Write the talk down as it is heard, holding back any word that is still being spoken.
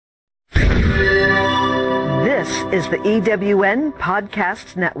This is the EWN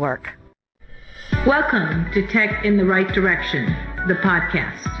Podcast Network. Welcome to Tech in the Right Direction, the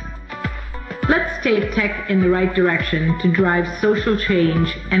podcast. Let's take tech in the right direction to drive social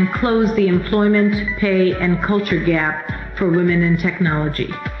change and close the employment, pay, and culture gap for women in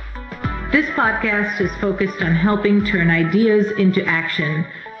technology. This podcast is focused on helping turn ideas into action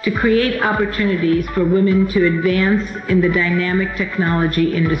to create opportunities for women to advance in the dynamic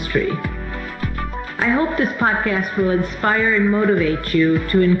technology industry. I hope this podcast will inspire and motivate you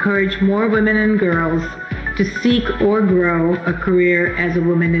to encourage more women and girls to seek or grow a career as a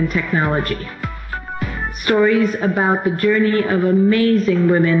woman in technology. Stories about the journey of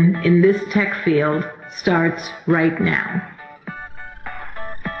amazing women in this tech field starts right now.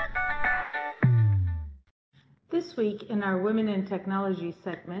 This week in our Women in Technology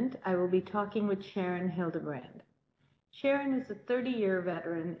segment, I will be talking with Sharon Hildebrand. Sharon is a 30-year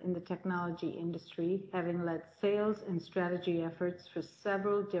veteran in the technology industry, having led sales and strategy efforts for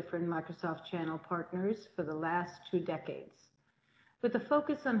several different Microsoft Channel partners for the last 2 decades. With a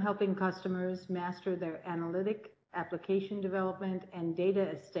focus on helping customers master their analytic, application development, and data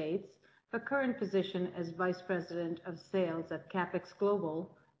estates, her current position as Vice President of Sales at CapEx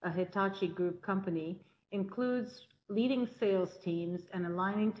Global, a Hitachi Group company, includes leading sales teams and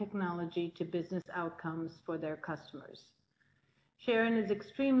aligning technology to business outcomes for their customers. Sharon is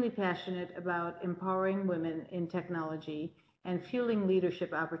extremely passionate about empowering women in technology and fueling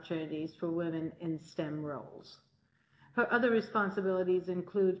leadership opportunities for women in STEM roles. Her other responsibilities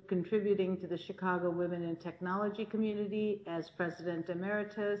include contributing to the Chicago Women in Technology community as President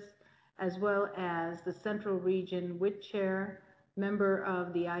Emeritus, as well as the Central Region WIT Chair, member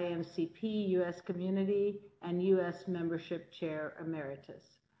of the IMCP U.S. Community, and U.S. Membership Chair Emeritus.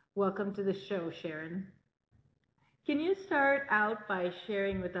 Welcome to the show, Sharon. Can you start out by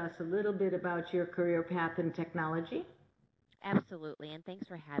sharing with us a little bit about your career path in technology? Absolutely, and thanks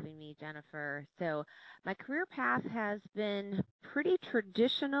for having me, Jennifer. So my career path has been pretty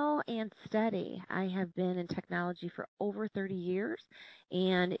traditional and steady. I have been in technology for over 30 years,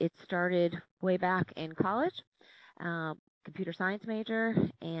 and it started way back in college. Computer science major,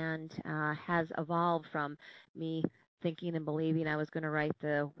 and has evolved from me thinking and believing I was going to write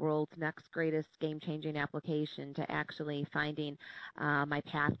the world's next greatest game-changing application to actually finding my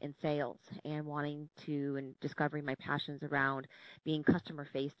path in sales and wanting to and discovering my passions around being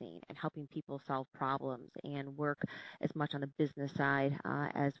customer-facing and helping people solve problems and work as much on the business side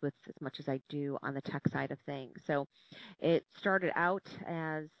as much as I do on the tech side of things. So it started out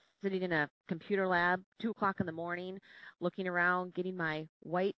as sitting in a computer lab, 2 o'clock in the morning, looking around, getting my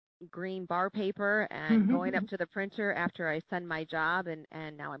white, green bar paper and going up to the printer after I send my job. And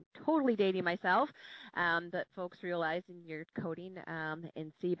now I'm totally dating myself. But folks realizing you're coding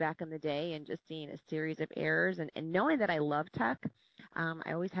in C back in the day and just seeing a series of errors and knowing that I love tech.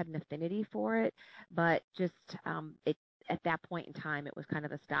 I always had an affinity for it, but just at that point in time, it was kind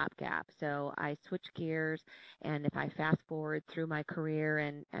of a stopgap. So I switched gears, and if I fast forward through my career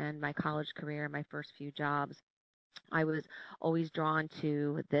and my college career and my first few jobs, I was always drawn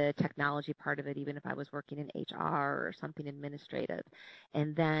to the technology part of it, even if I was working in HR or something administrative.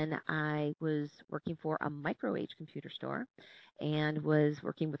 And then I was working for a micro-age computer store and was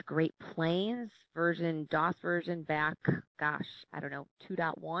working with Great Plains DOS version back,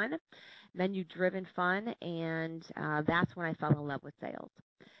 2.1. Menu-driven fun, and that's when I fell in love with sales.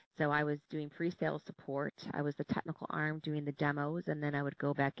 So I was doing pre-sale support. I was the technical arm doing the demos, and then I would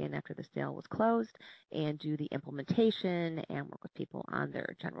go back in after the sale was closed and do the implementation and work with people on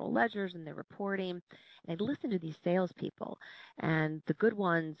their general ledgers and their reporting. And I'd listen to these salespeople, and the good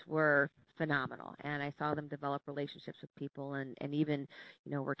ones were phenomenal. And I saw them develop relationships with people, and even,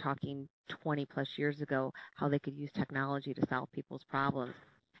 we're talking 20 plus years ago, how they could use technology to solve people's problems.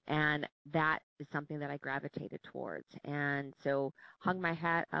 And that is something that I gravitated towards. And so hung my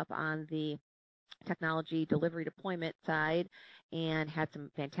hat up on the technology delivery deployment side and had some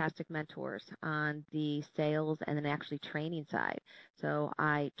fantastic mentors on the sales and then actually training side. So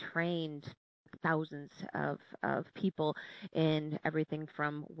I trained thousands of people in everything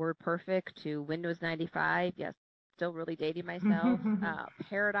from WordPerfect to Windows 95. Yes, still really dating myself.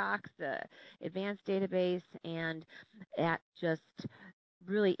 Paradox, the advanced database, and that just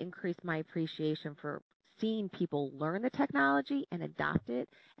really increased my appreciation for seeing people learn the technology and adopt it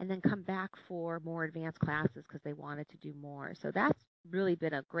and then come back for more advanced classes because they wanted to do more. So that's really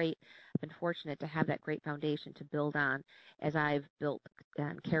been I've been fortunate to have that great foundation to build on as I've built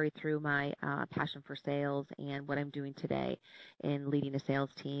and carried through my passion for sales and what I'm doing today in leading a sales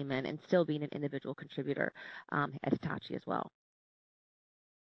team and still being an individual contributor at Hitachi as well.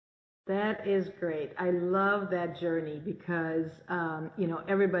 That is great. I love that journey because,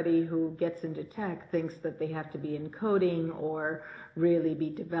 everybody who gets into tech thinks that they have to be in coding or really be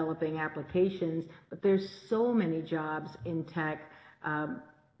developing applications, but there's so many jobs in tech, um,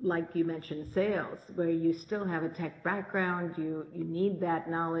 like you mentioned, sales, where you still have a tech background, you need that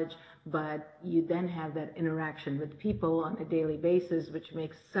knowledge, but you then have that interaction with people on a daily basis, which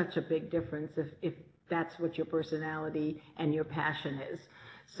makes such a big difference if that's what your personality and your passion is.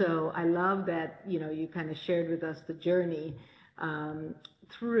 So I love that, you kind of shared with us the journey um,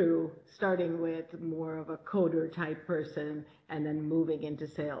 through starting with more of a coder type person and then moving into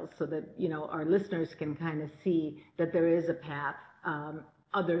sales so that, our listeners can kind of see that there is a path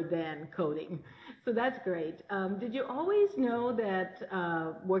other than coding. So that's great. Did you always know that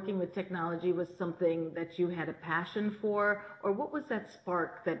working with technology was something that you had a passion for, or what was that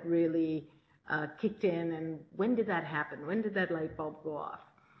spark that really kicked in, and when did that happen? When did that light bulb go off?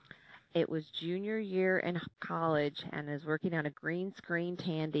 It was junior year in college, and I was working on a green screen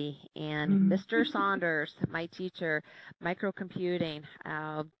Tandy. And Mr. Saunders, my teacher, microcomputing,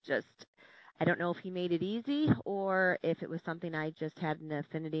 just I don't know if he made it easy or if it was something I just had an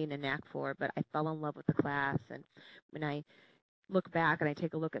affinity and a knack for, but I fell in love with the class. And when I look back and I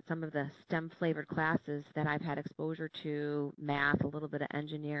take a look at some of the STEM flavored classes that I've had exposure to, math, a little bit of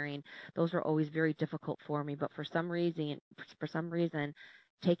engineering, those were always very difficult for me. But for some reason,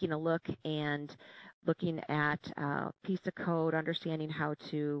 taking a look and looking at a piece of code, understanding how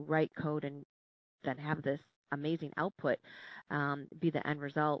to write code and then have this amazing output be the end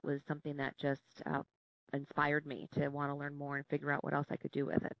result was something that just inspired me to want to learn more and figure out what else I could do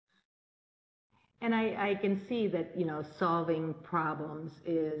with it. And I can see that, solving problems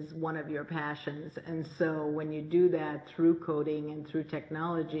is one of your passions. And so when you do that through coding and through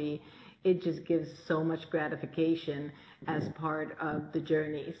technology, it just gives so much gratification as part of the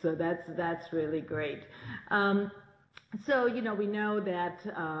journey. So that's really great. Um, so, we know that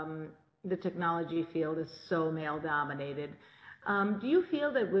the technology field is so male dominated. Do you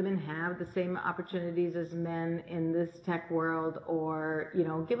feel that women have the same opportunities as men in this tech world, or,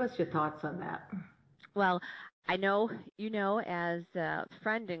 give us your thoughts on that? Well, I know as a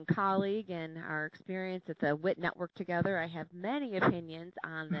friend and colleague and our experience at the WIT Network together, I have many opinions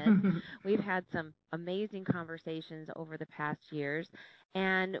on this. We've had some amazing conversations over the past years.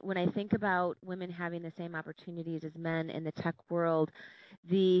 And when I think about women having the same opportunities as men in the tech world,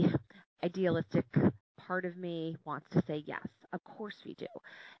 the idealistic part of me wants to say yes, of course we do.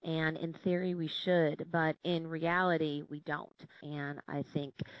 And in theory we should, but in reality we don't. And I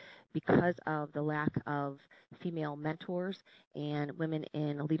think because of the lack of female mentors and women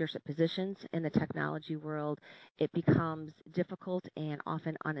in leadership positions in the technology world, it becomes difficult and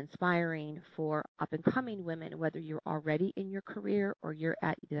often uninspiring for up and coming women, whether you're already in your career or you're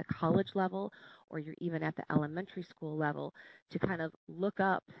at the college level or you're even at the elementary school level, to kind of look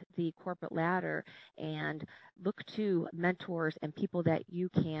up the corporate ladder and look to mentors and people that you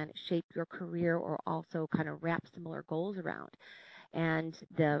can shape your career or also kind of wrap similar goals around. And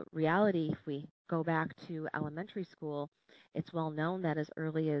the reality, if we go back to elementary school, it's well known that as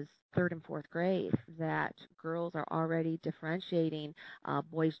early as third and fourth grade, that girls are already differentiating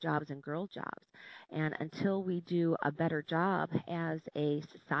boys' jobs and girls' jobs. And until we do a better job as a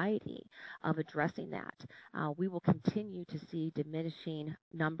society of addressing that, we will continue to see diminishing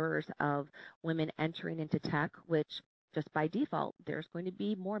numbers of women entering into tech, which just by default, there's going to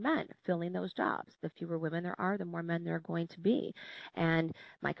be more men filling those jobs. The fewer women there are, the more men there are going to be. And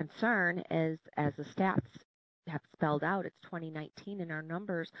my concern is, as the stats have spelled out, it's 2019, and our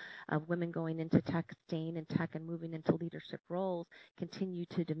numbers of women going into tech, staying in tech, and moving into leadership roles continue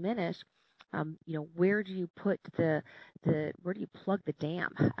to diminish. Where do you put where do you plug the dam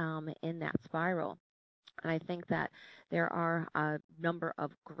in that spiral? And I think that there are a number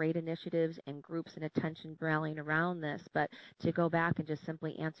of great initiatives and groups and attention rallying around this. But to go back and just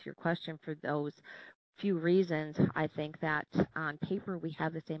simply answer your question, for those few reasons, I think that on paper we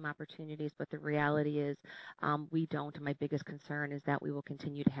have the same opportunities, but the reality is we don't. And my biggest concern is that we will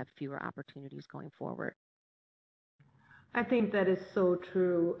continue to have fewer opportunities going forward. I think that is so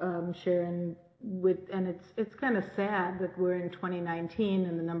true, Sharon. And it's kind of sad that we're in 2019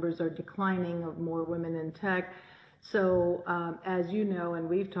 and the numbers are declining of more women in tech. So, as you know, and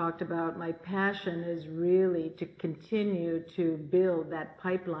we've talked about, my passion is really to continue to build that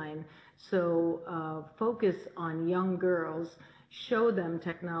pipeline. So, focus on young girls, show them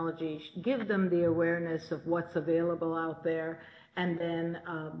technology, give them the awareness of what's available out there, and then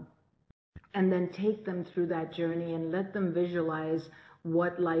take them through that journey and let them visualize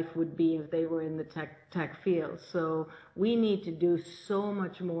what life would be if they were in the tech field. So we need to do so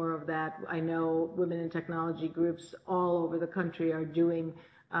much more of that. I know women in technology groups all over the country are doing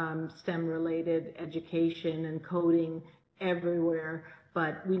STEM-related education and coding everywhere,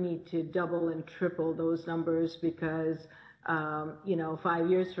 but we need to double and triple those numbers because 5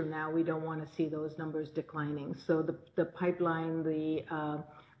 years from now, we don't want to see those numbers declining. So the pipeline, the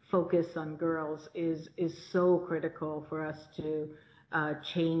focus on girls is so critical for us to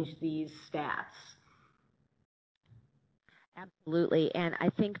change these stats. Absolutely. And I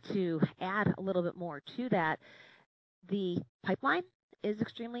think to add a little bit more to that, the pipeline is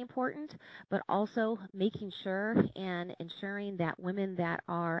extremely important, but also making sure and ensuring that women that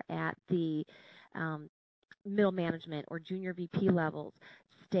are at the um, middle management or junior VP levels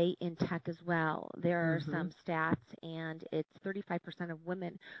stay in tech as well. There are some stats, and it's 35% of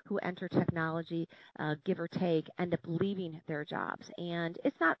women who enter technology, give or take, end up leaving their jobs. And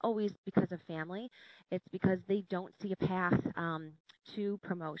it's not always because of family, it's because they don't see a path to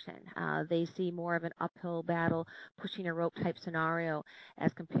promotion. They see more of an uphill battle, pushing a rope type scenario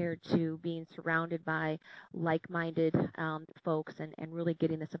as compared to being surrounded by like-minded folks and really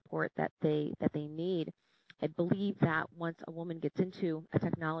getting the support that they need. I believe that once a woman gets into a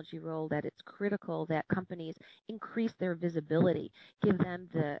technology role, that it's critical that companies increase their visibility, give them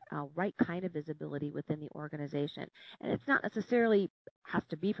the right kind of visibility within the organization. And it's not necessarily has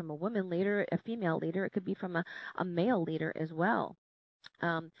to be from a woman leader, a female leader. It could be from a male leader as well.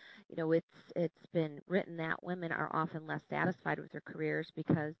 Um, it's been written that women are often less satisfied with their careers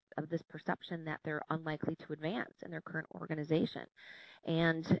because of this perception that they're unlikely to advance in their current organization.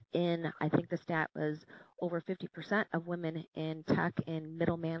 And I think the stat was over 50% of women in tech in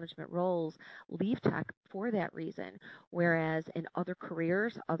middle management roles leave tech for that reason, whereas in other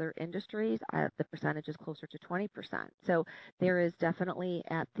careers, other industries, the percentage is closer to 20%. So there is definitely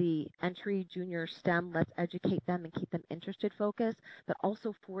at the entry junior STEM, let's educate them and keep them interested focus, but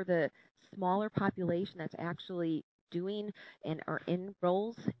also for the smaller population that's actually doing and are in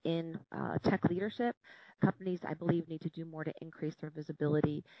roles in tech leadership, companies, I believe, need to do more to increase their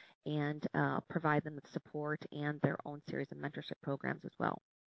visibility and provide them with support and their own series of mentorship programs as well.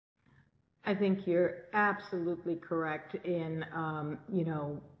 I think you're absolutely correct in,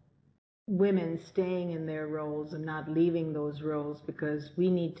 women staying in their roles and not leaving those roles, because we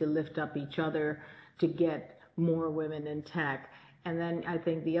need to lift up each other to get more women in tech. And then I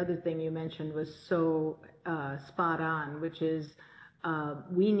think the other thing you mentioned was so spot on, which is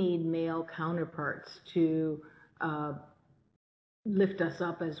we need male counterparts to lift us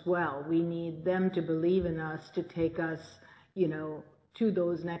up as well. We need them to believe in us to take us, to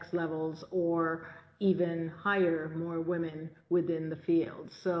those next levels, or even hire more women within the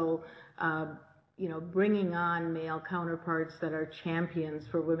field. So, bringing on male counterparts that are champions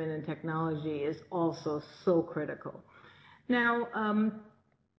for women in technology is also so critical. Now,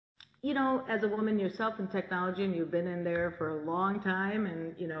 as a woman yourself in technology, and you've been in there for a long time,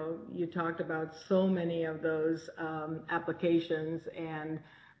 and, you talked about so many of those applications and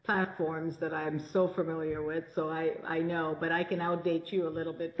platforms that I'm so familiar with, so I know, but I can outdate you a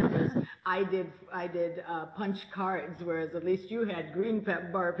little bit because I did punch cards, whereas at least you had green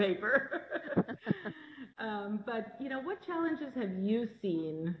bar paper. But, what challenges have you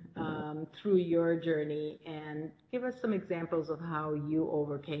seen through your journey, and give us some examples of how you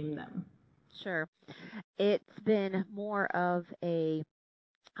overcame them? Sure. It's been more of a,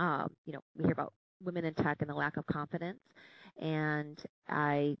 we hear about women in tech and the lack of confidence. And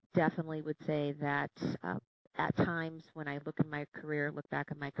I definitely would say that at times when I look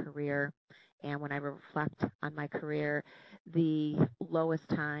back at my career, and when I reflect on my career, the lowest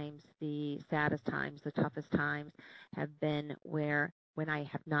times, the saddest times, the toughest times have been when I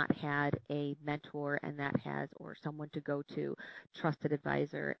have not had a mentor or someone to go to, trusted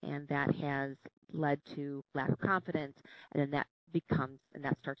advisor, and that has led to lack of confidence, and then that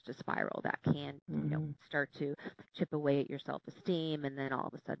starts to spiral. That can, start to chip away at your self-esteem, and then all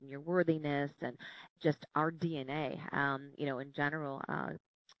of a sudden your worthiness and just our DNA, in general.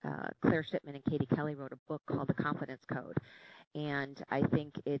 Claire Shipman and Katie Kelly wrote a book called The Confidence Code. And I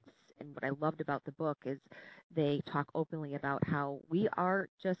think and what I loved about the book is they talk openly about how we're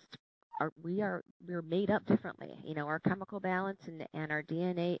made up differently. Our chemical balance and our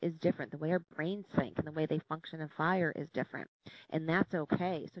DNA is different. The way our brains think and the way they function in fire is different. And that's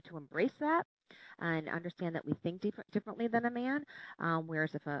okay. So to embrace that and understand that we think differently than a man,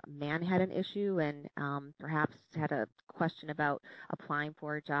 whereas if a man had an issue and perhaps had a question about applying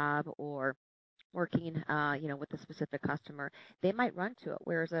for a job or working, with a specific customer, they might run to it,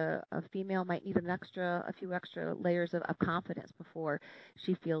 whereas a female might need a few extra layers of confidence before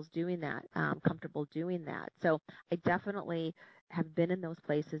she feels doing that, comfortable doing that. So I definitely have been in those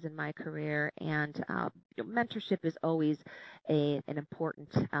places in my career, and mentorship is always an important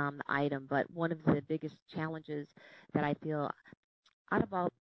item. But one of the biggest challenges that I feel out of all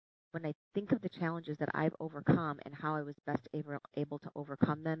when I think of the challenges that I've overcome and how I was best able to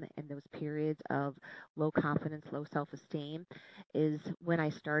overcome them in those periods of low confidence, low self esteem, is when I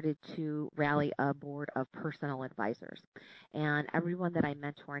started to rally a board of personal advisors. And everyone that I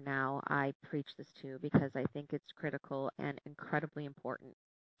mentor now, I preach this to because I think it's critical and incredibly important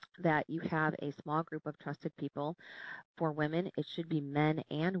that you have a small group of trusted people. For women, it should be men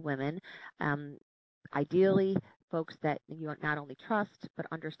and women. Um, Ideally, folks that you not only trust but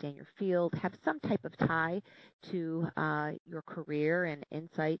understand your field, have some type of tie to your career and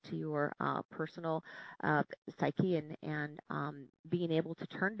insight to your personal uh, psyche, and being able to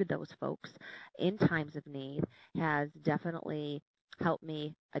turn to those folks in times of need has definitely helped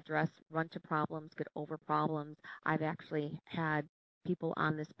me run to problems, get over problems. I've actually had people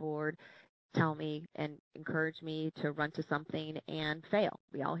on this board tell me and encourage me to run to something and fail.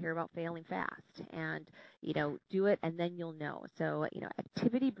 We all hear about failing fast, and do it and then you'll know. So,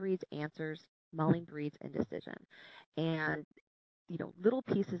 activity breeds answers, mulling breeds indecision. And, little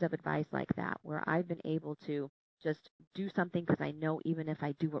pieces of advice like that where I've been able to just do something because I know even if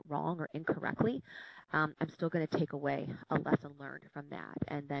I do it wrong or incorrectly, I'm still going to take away a lesson learned from that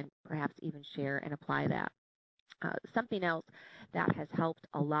and then perhaps even share and apply that. Something else that has helped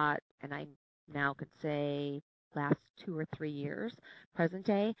a lot, and I now could say last 2 or 3 years, present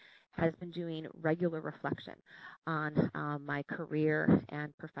day, has been doing regular reflection on my career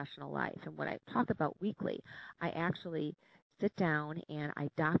and professional life. And what I talk about weekly, I actually sit down and I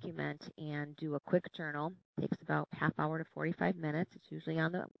document and do a quick journal. It takes about half hour to 45 minutes. It's usually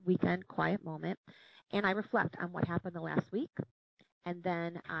on the weekend, quiet moment. And I reflect on what happened the last week, and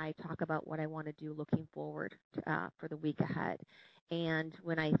then I talk about what I want to do looking forward for the week ahead. And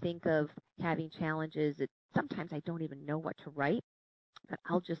when I think of having challenges, sometimes I don't even know what to write, but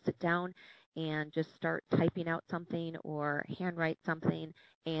I'll just sit down and just start typing out something or handwrite something,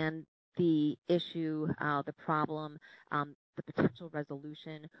 and the issue, the problem, the potential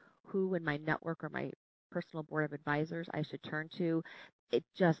resolution, who in my network or my personal board of advisors I should turn to, it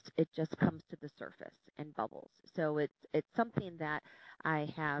just comes to the surface and bubbles. So it's something that I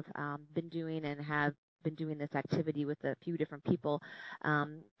have been doing and have been doing this activity with a few different people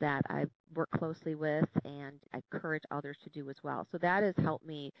that I work closely with, and I encourage others to do as well. So that has helped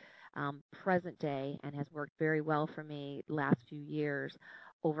me present day and has worked very well for me the last few years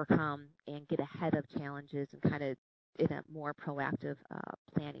overcome and get ahead of challenges and kind of in a more proactive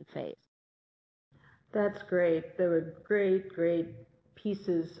planning phase. That's great. There were great, great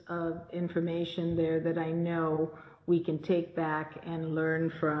pieces of information there that I know we can take back and learn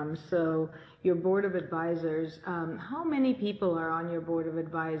from. So, your board of advisors, how many people are on your board of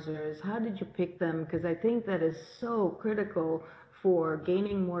advisors? How did you pick them? Because I think that is so critical for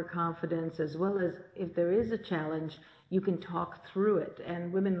gaining more confidence, as well as if there is a challenge, you can talk through it.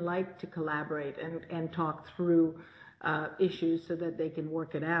 And women like to collaborate and talk through issues so that they can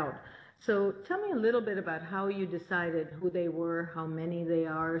work it out. So tell me a little bit about how you decided who they were, how many they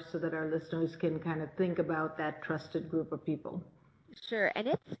are, so that our listeners can kind of think about that trusted group of people. Sure, and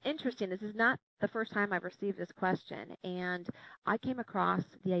it's interesting. This is not the first time I've received this question, and I came across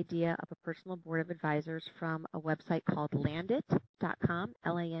the idea of a personal board of advisors from a website called landit.com,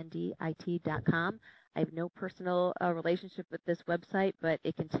 landit.com. I have no personal relationship with this website, but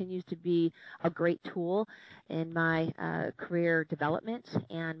it continues to be a great tool in my career development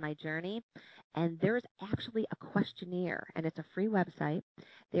and my journey. And there's actually a questionnaire, and it's a free website.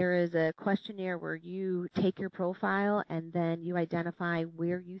 There is a questionnaire where you take your profile and then you identify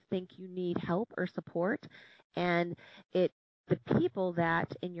where you think you need help or support. And it the people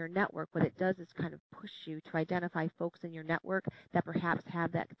that in your network, what it does is kind of push you to identify folks in your network that perhaps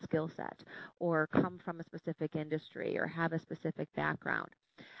have that skill set or come from a specific industry or have a specific background.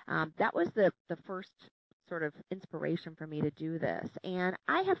 That was the first sort of inspiration for me to do this. And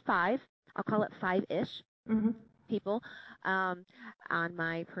I have I'll call it five-ish Mm-hmm. people um, on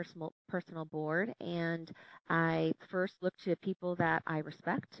my personal board, and I first look to people that I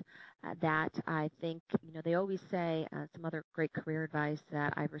respect, that I think they always say some other great career advice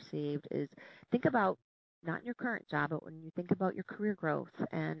that I've received is think about not in your current job, but when you think about your career growth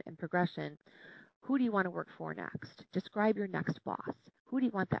and progression, Who do you want to work for next? Describe your next boss. Who do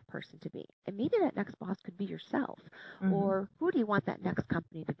you want that person to be? And maybe that next boss could be yourself. Mm-hmm. Or who do you want that next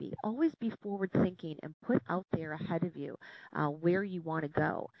company to be? Always be forward thinking and put out there ahead of you where you want to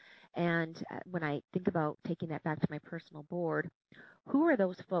go. And when I think about taking that back to my personal board, who are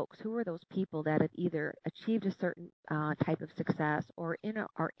those folks? Who are those people that have either achieved a certain type of success or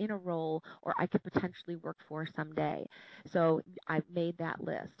are in a role or I could potentially work for someday? So I've made that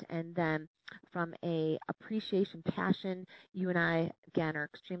list. And then from a appreciation passion, you and I, again, are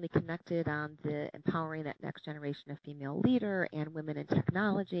extremely connected on the empowering that next generation of female leader and women in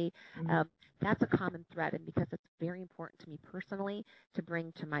technology. Mm-hmm. That's a common thread, and because it's very important to me personally to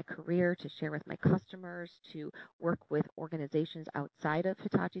bring to my career, to share with my customers, to work with organizations outside of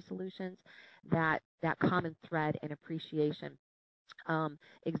Hitachi Solutions, that common thread and appreciation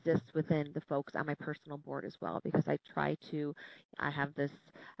exists within the folks on my personal board as well, because I'm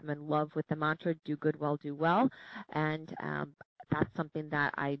in love with the mantra, do good, well, do well. And that's something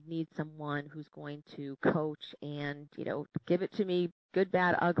that I need someone who's going to coach and, give it to me, good,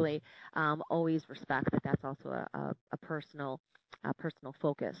 bad, ugly. Always respect that that's also a personal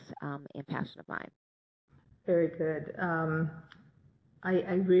focus and passion of mine. Very good.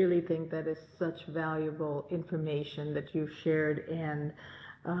 I really think that is such valuable information that you've shared, and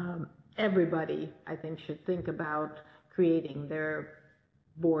everybody, I think, should think about creating their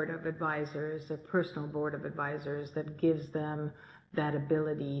board of advisors, a personal board of advisors that gives them that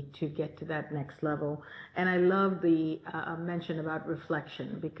ability to get to that next level. And I love the mention about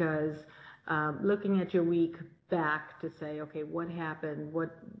reflection, because looking at your week back to say, okay, what happened?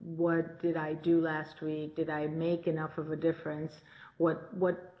 What did I do last week? Did I make enough of a difference?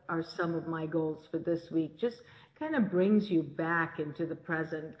 What are some of my goals for this week? Just kind of brings you back into the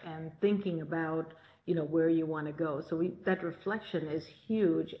present and thinking about where you want to go. So that reflection is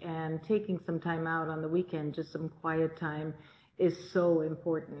huge, and taking some time out on the weekend, just some quiet time, is so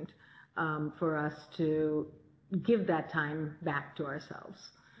important for us to give that time back to ourselves.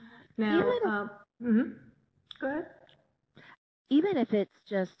 Now, go ahead. Even if it's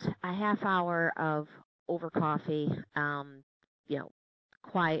just a half hour of over coffee, you know,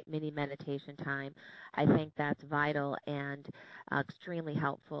 quiet mini meditation time, I think that's vital and extremely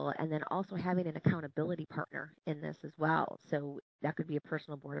helpful. And then also having an accountability partner in this as well. So that could be a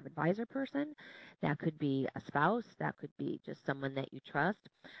personal board of advisor person, that could be a spouse, that could be just someone that you trust.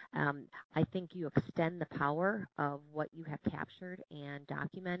 I think you extend the power of what you have captured and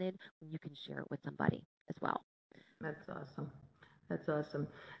documented when you can share it with somebody as well. That's awesome. That's awesome.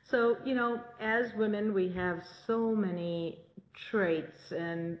 So, as women, we have so many traits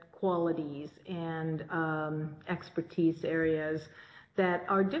and qualities and expertise areas that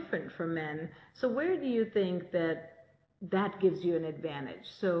are different from men. So, where do you think that gives you an advantage?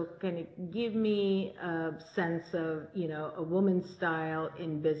 So, can you give me a sense of, a woman's style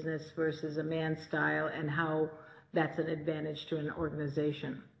in business versus a man's style, and how that's an advantage to an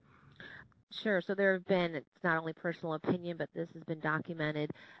organization? Sure. So there have been, it's not only personal opinion, but this has been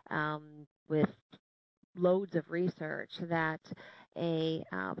documented with loads of research that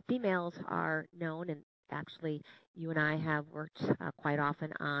females are known, and actually you and I have worked quite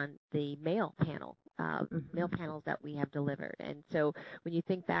often on the male Mm-hmm. panels that we have delivered. And so when you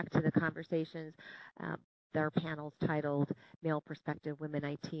think back to the conversations, uh, there are panels titled Male Perspective, Women,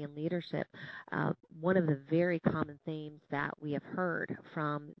 IT, and Leadership. One of the very common themes that we have heard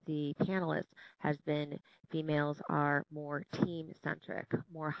from the panelists has been females are more team-centric,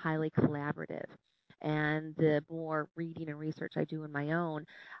 more highly collaborative. And the more reading and research I do in my own,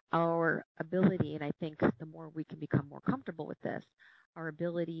 our ability, and I think the more we can become more comfortable with this, our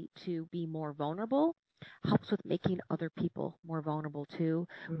ability to be more vulnerable helps with making other people more vulnerable too,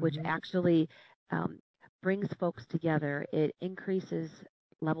 which Mm-hmm. actually um, brings folks together. It increases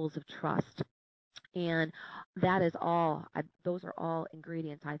levels of trust. And that is all, those are all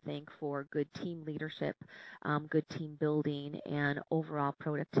ingredients, I think, for good team leadership, good team building, and overall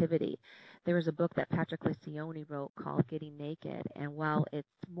productivity. There was a book that Patrick Lencioni wrote called Getting Naked. And while it's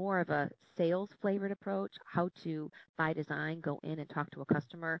more of a sales flavored approach, how to, by design, go in and talk to a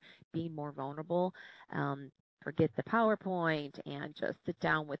customer, being more vulnerable, forget the PowerPoint and just sit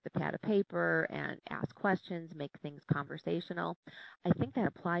down with the pad of paper and ask questions, make things conversational. I think that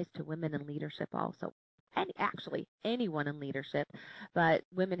applies to women in leadership also. And actually anyone in leadership, but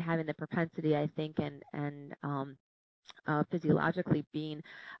women having the propensity, I think, and physiologically being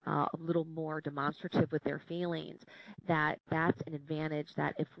a little more demonstrative with their feelings, that's an advantage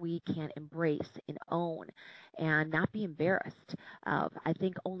that if we can embrace and own and not be embarrassed of, I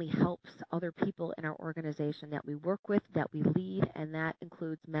think only helps other people in our organization that we work with, that we lead, and that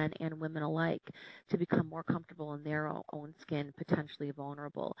includes men and women alike, to become more comfortable in their own skin, potentially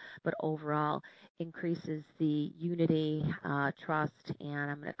vulnerable, but overall increases the unity, trust, and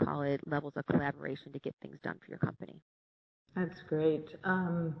I'm going to call it levels of collaboration to get things done for your company. That's great.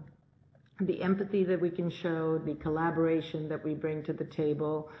 The empathy that we can show, the collaboration that we bring to the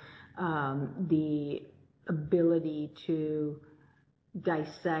table, the ability to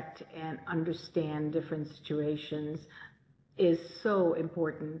dissect and understand different situations is so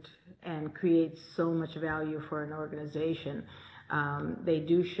important and creates so much value for an organization. They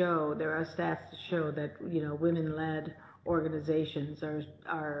do show, there are stats to show that, women-led organizations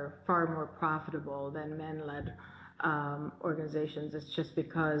are far more profitable than men-led organizations. It's just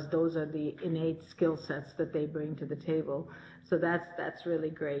because those are the innate skill sets that they bring to the table. So that's really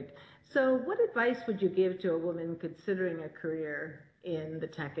great. So what advice would you give to a woman considering a career in the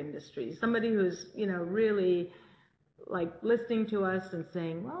tech industry? Somebody who's, really like listening to us and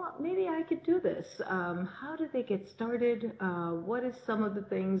saying, well, maybe I could do this. How do they get started? What is some of the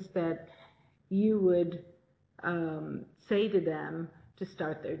things that you would say to them to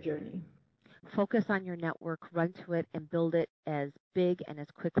start their journey? Focus on your network, run to it, and build it as big and as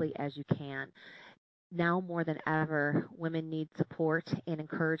quickly as you can. Now more than ever, women need support and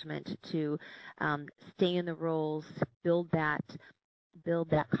encouragement to stay in the roles, build that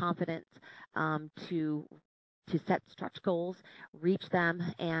confidence, to set stretch goals, reach them,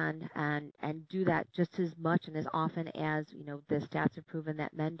 and do that just as much and as often as the stats have proven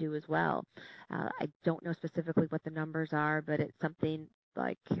that men do as well. I don't know specifically what the numbers are, but it's something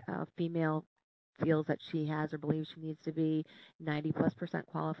like female feels that she has or believes she needs to be 90+%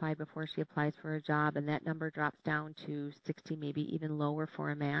 qualified before she applies for a job, and that number drops down to 60, maybe even lower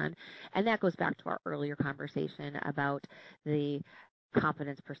for a man. And that goes back to our earlier conversation about the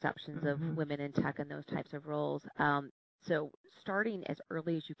confidence perceptions of women in tech and those types of roles. So starting as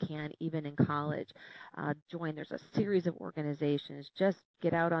early as you can, even in college, join. There's a series of organizations. Just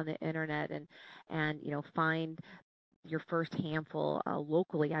get out on the internet and find your first handful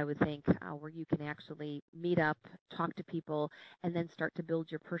locally, I would think, where you can actually meet up, talk to people, and then start to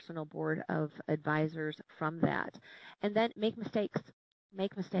build your personal board of advisors from that. And then make mistakes.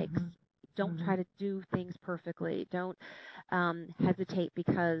 Make mistakes. Don't try to do things perfectly. Don't hesitate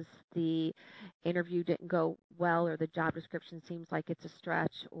because the interview didn't go well or the job description seems like it's a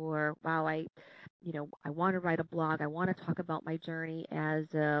stretch, or wow, I want to write a blog. I want to talk about my journey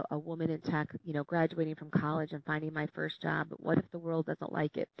as a woman in tech, graduating from college and finding my first job. But what if the world doesn't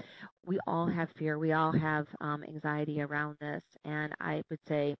like it? We all have fear. We all have anxiety around this. And I would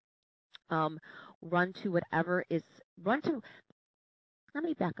say run to whatever is, run to, let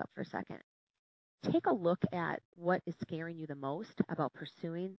me back up for a second. Take a look at what is scaring you the most about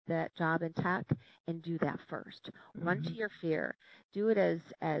pursuing that job in tech and do that first. Run to your fear. Do it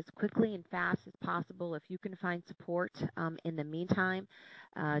as quickly and fast as possible. If you can find support in the meantime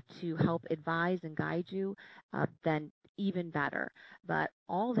to help advise and guide you, then even better. But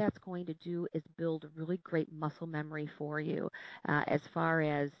all that's going to do is build a really great muscle memory for you as far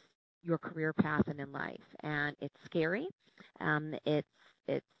as your career path and in life. And it's scary. It's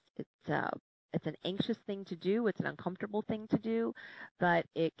it's it's an anxious thing to do. It's an uncomfortable thing to do, but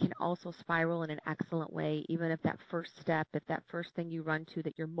it can also spiral in an excellent way, even if that first step, if that first thing you run to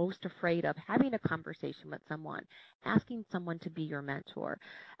that you're most afraid of, having a conversation with someone, asking someone to be your mentor,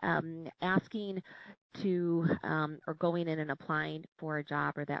 asking to, or going in and applying for a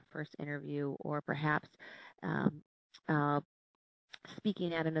job or that first interview, or perhaps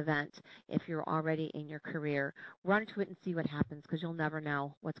speaking at an event if you're already in your career. Run to it and see what happens, because you'll never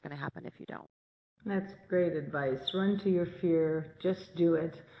know what's going to happen if you don't. That's great advice. Run to your fear. Just do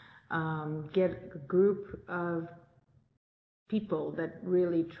it. Get a group of people that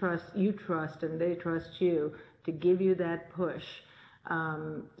really trust and they trust you to give you that push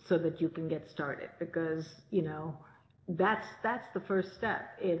so that you can get started. Because, that's the first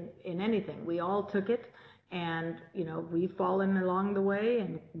step in anything. We all took it. And, we've fallen along the way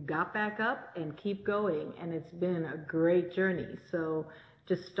and got back up and keep going. And it's been a great journey. So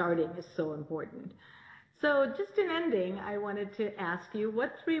just starting is so important. So just in ending, I wanted to ask you,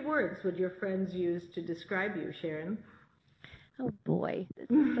 what 3 words would your friends use to describe you, Sharon? Oh boy, this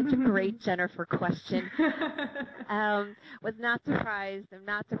is such a great Jennifer question. Was not surprised. I'm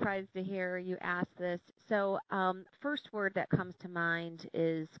not surprised to hear you ask this. So, first word that comes to mind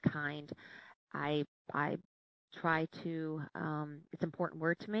is kind. I try to, it's an important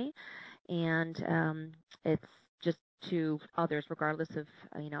word to me, and it's just to others, regardless of,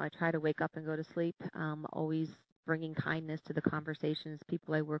 I try to wake up and go to sleep, always bringing kindness to the conversations,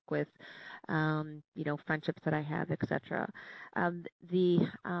 people I work with, friendships that I have, etc. The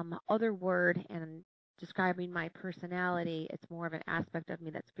other word, and describing my personality, it's more of an aspect of me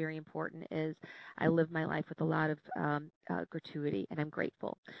that's very important, is I live my life with a lot of gratuity, and I'm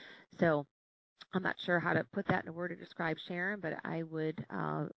grateful. So I'm not sure how to put that in a word to describe Sharon, but I would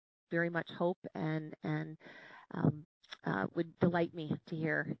very much hope and um, would delight me to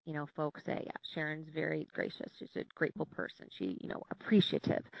hear, folks say, yeah, Sharon's very gracious. She's a grateful person. She,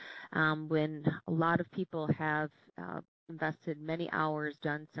 appreciative. When a lot of people have invested many hours,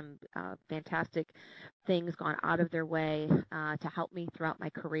 done some fantastic things, gone out of their way to help me throughout my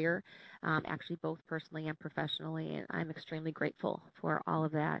career, actually both personally and professionally, and I'm extremely grateful for all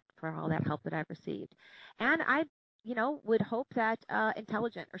of that, for all that help that I've received. And I, would hope that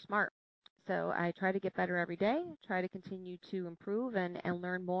intelligent or smart. So I try to get better every day, try to continue to improve and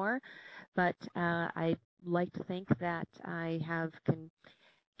learn more. But I like to think that I am,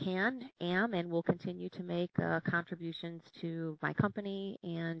 and will continue to make contributions to my company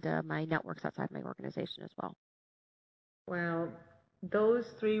and my networks outside my organization as well. Well, those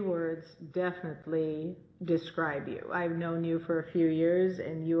 3 words definitely describe you. I've known you for a few years,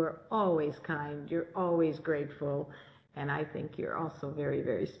 and you are always kind, you're always grateful, and I think you're also very,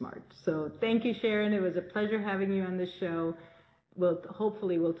 very smart. So thank you, Sharon. It was a pleasure having you on the show.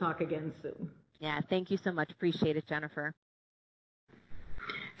 Hopefully we'll talk again soon. Yeah, thank you so much. Appreciate it, Jennifer.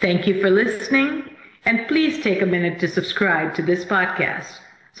 Thank you for listening, and please take a minute to subscribe to this podcast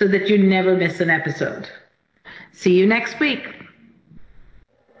so that you never miss an episode. See you next week.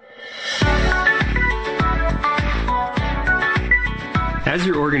 As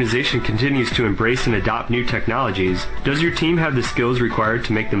your organization continues to embrace and adopt new technologies, does your team have the skills required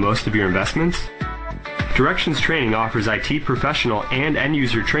to make the most of your investments? Directions Training offers IT professional and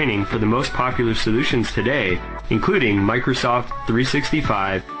end-user training for the most popular solutions today, including Microsoft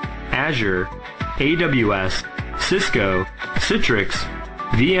 365, Azure, AWS, Cisco, Citrix,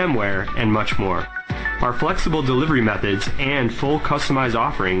 VMware, and much more. Our flexible delivery methods and full customized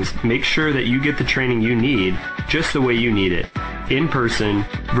offerings make sure that you get the training you need just the way you need it, in person,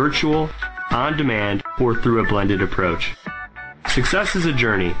 virtual, on demand, or through a blended approach. Success is a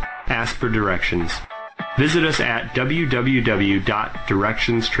journey. Ask for directions. Visit us at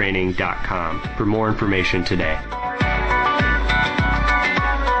www.directionstraining.com for more information today.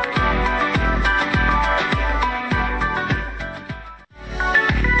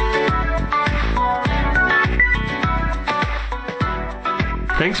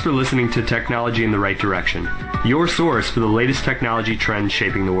 Thanks for listening to Technology in the Right Direction, your source for the latest technology trends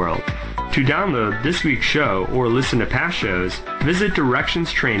shaping the world. To download this week's show or listen to past shows, visit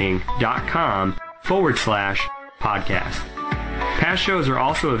directionstraining.com/podcast. Past shows are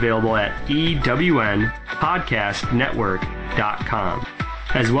also available at ewnpodcastnetwork.com,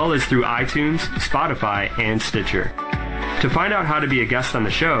 as well as through iTunes, Spotify, and Stitcher. To find out how to be a guest on the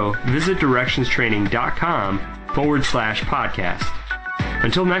show, visit directionstraining.com/podcast.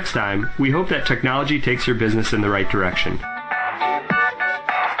 Until next time, we hope that technology takes your business in the right direction.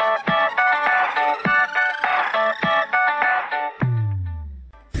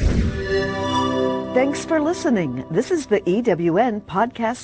 Thanks for listening. This is the EWN Podcast